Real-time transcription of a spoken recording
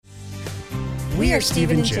We are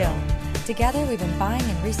Steve and Jill. Together, we've been buying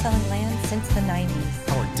and reselling land since the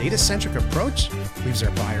 90s. Our data-centric approach leaves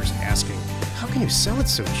our buyers asking, how can you sell it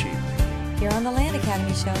so cheap? Here on the Land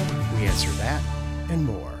Academy Show, We answer that and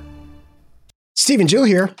more. Steve and Jill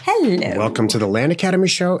here. hello. Welcome to the Land Academy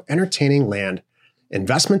Show, entertaining land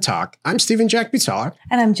investment talk. I'm Stephen Jack Butala.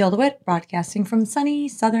 And I'm Jill DeWitt, broadcasting from sunny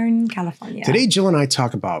Southern California. Today, Jill and I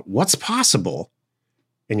talk about what's possible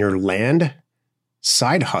in your land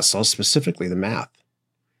side hustle, specifically the math.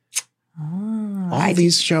 All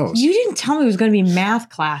these shows. You didn't tell me it was going to be math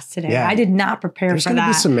class today. Yeah. I did not prepare There's for going to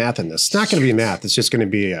be that. some math in this. It's not going to be math. It's just going to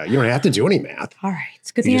be, you don't have to do any math. All right.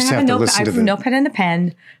 It's a good You thing I just have a have to notepad. listen I to have a the- notepad and a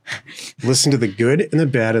pen. Listen to the good and the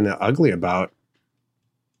bad and the ugly about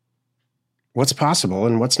what's possible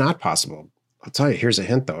and what's not possible. I'll tell you, here's a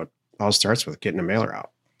hint though. It all starts with getting a mailer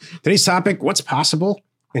out. Today's topic, what's possible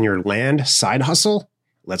in your land side hustle?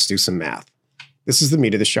 Let's do some math. This is the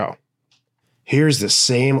meat of the show. Here's the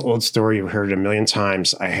same old story you've heard a million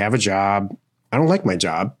times. I have a job. I don't like my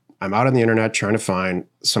job. I'm out on the internet trying to find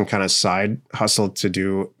some kind of side hustle to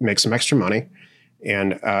do, make some extra money.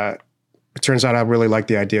 And it turns out I really like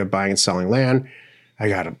the idea of buying and selling land. I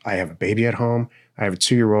have a baby at home. I have a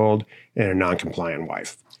 2-year-old and a non-compliant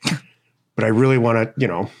wife. But I really want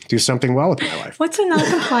to, do something well with my life. What's a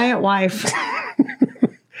non-compliant wife?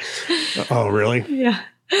 Oh, really? Yeah.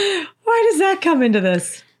 Why does that come into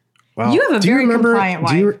this? Well, You have a do you very remember- compliant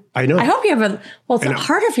do you- wife. I know. I hope you have it's I know.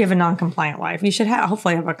 harder if you have a non-compliant wife. You should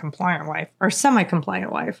hopefully have a compliant wife or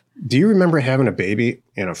semi-compliant wife. Do you remember having a baby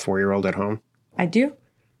and a 4-year-old at home? I do.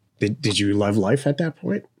 Did you love life at that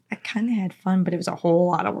point? I kind of had fun, but it was a whole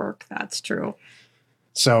lot of work. That's true.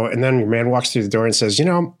 So, and then your man walks through the door and says,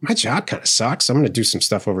 my job kind of sucks. I'm going to do some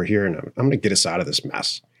stuff over here and I'm going to get us out of this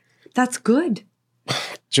mess. That's good.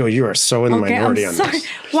 Jill, you are so in the minority on sorry. this.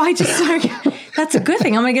 Why just sorry? That's a good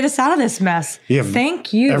thing. I'm going to get us out of this mess. Yeah,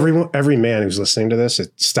 Thank you. Every man who's listening to this,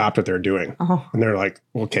 it stopped what they're doing. Oh. And they're like,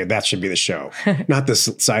 okay, that should be the show, not this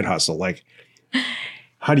side hustle. Like,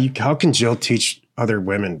 how can Jill teach other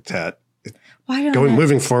women that Why don't I-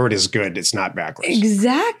 moving forward is good? It's not backwards.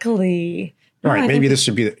 Exactly. All No, right, I maybe think- this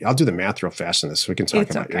should be, I'll do the math real fast on this so we can talk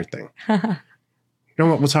It's about okay. your thing. You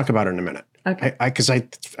know what? We'll talk about it in a minute. Okay. Because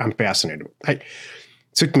I'm fascinated. It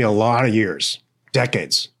took me a lot of years,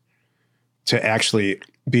 decades, to actually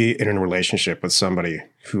be in a relationship with somebody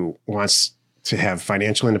who wants to have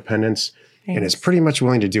financial independence and is Thanks. pretty much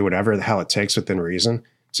willing to do whatever the hell it takes within reason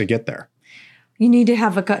to get there. You need to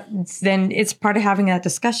have then it's part of having that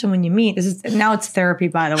discussion when you meet. Now it's therapy,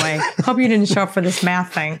 by the way. Hope you didn't show up for this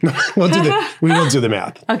math thing. We will do the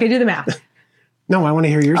math. Okay, do the math. No, I want to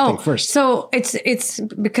hear your thing first. So it's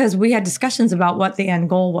because we had discussions about what the end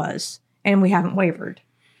goal was, and we haven't wavered.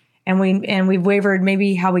 And we've wavered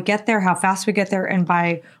maybe how we get there, how fast we get there, and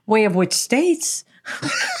by way of which states.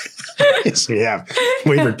 Yes, we have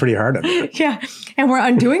wavered pretty hard on that. Yeah. And we're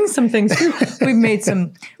undoing some things too. We made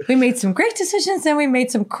some great decisions and we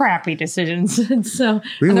made some crappy decisions. And so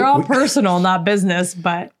and they're all personal, not business,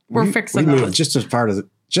 but we're fixing We those. moved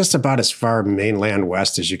just about as far mainland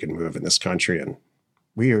west as you can move in this country, and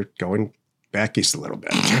we are going back east a little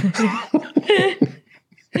bit.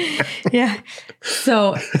 Yeah.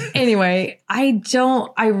 So anyway, I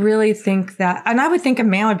really think that, and I would think a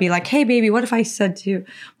man would be like, hey baby, what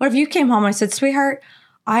if you came home and I said, sweetheart,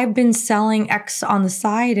 I've been selling X on the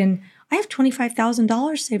side and I have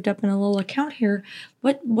 $25,000 saved up in a little account here.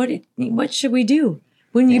 What should we do?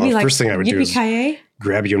 Wouldn't you Well, be like, first thing I would do is yippee-ki-yay?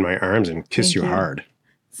 grab you in my arms and kiss Thank you you. hard.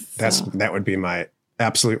 That would be my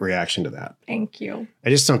absolute reaction to that. Thank you. I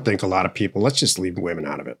just don't think a lot of people, let's just leave women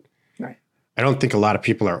out of it. Right. I don't think a lot of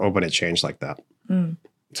people are open to change like that. I'm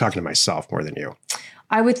talking to myself more than you.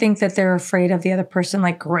 I would think that they're afraid of the other person.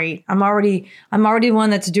 Like, great, I'm already one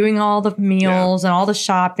that's doing all the meals and all the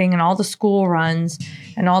shopping and all the school runs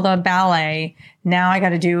and all the ballet. Now I got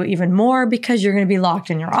to do even more because you're going to be locked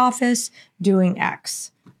in your office doing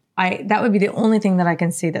X. That would be the only thing that I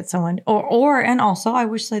can see that someone and also I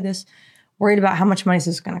wish say this, worried about how much money this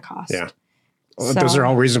is going to cost. Yeah. Well, those are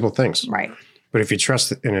all reasonable things. Right. But if you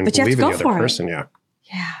trust and But you have believe to in go the for other it. person, yeah.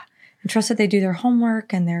 Yeah. And trust that they do their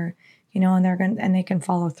homework and and they can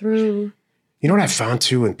follow through. You know what I found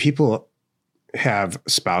too? When people have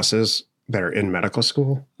spouses that are in medical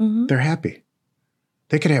school, they're happy.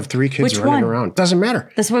 They could have 3 kids Which running one? around. Doesn't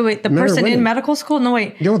matter. The Men or person in women. medical school? No,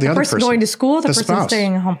 wait. No, the other person person. going to school, the person spouse.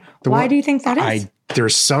 staying at home. The Why one- do you think that is?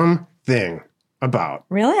 There's something about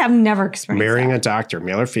Really? I've never experienced marrying that. a doctor,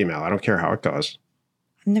 male or female. I don't care how it goes.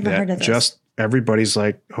 I've never heard of That this. just everybody's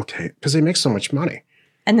like, okay, because they make so much money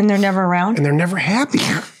and then they're never around? and they're never happy.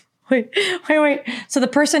 Wait. So the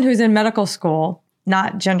person who's in medical school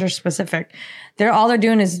not gender specific. All they're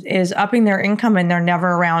doing is upping their income, and they're never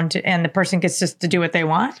around, and the person gets just to do what they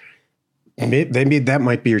want. Maybe that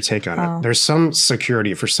might be your take on it. There's some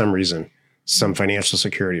security for some reason, some financial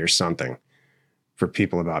security or something for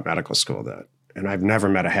people about medical school and I've never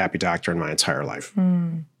met a happy doctor in my entire life.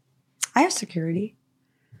 I have security.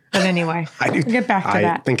 But anyway, We'll get back to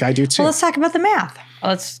that. I think I do too. Well, let's talk about the math.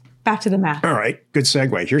 Back to the math. All right, good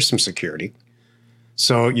segue. Here's some security.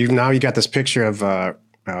 So you got this picture of a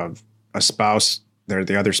spouse.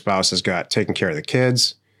 The other spouse has got taking care of the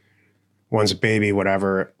kids. One's a baby,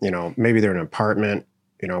 whatever. Maybe they're in an apartment.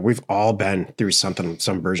 We've all been through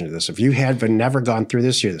some version of this. If you have never gone through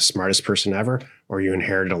this, you're the smartest person ever, or you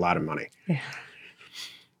inherited a lot of money. Yeah.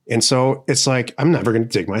 And so it's like, I'm never going to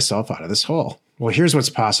dig myself out of this hole. Well, here's what's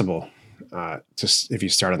possible if you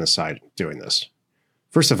start on the side doing this.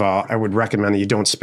 First of all, I would recommend that you don't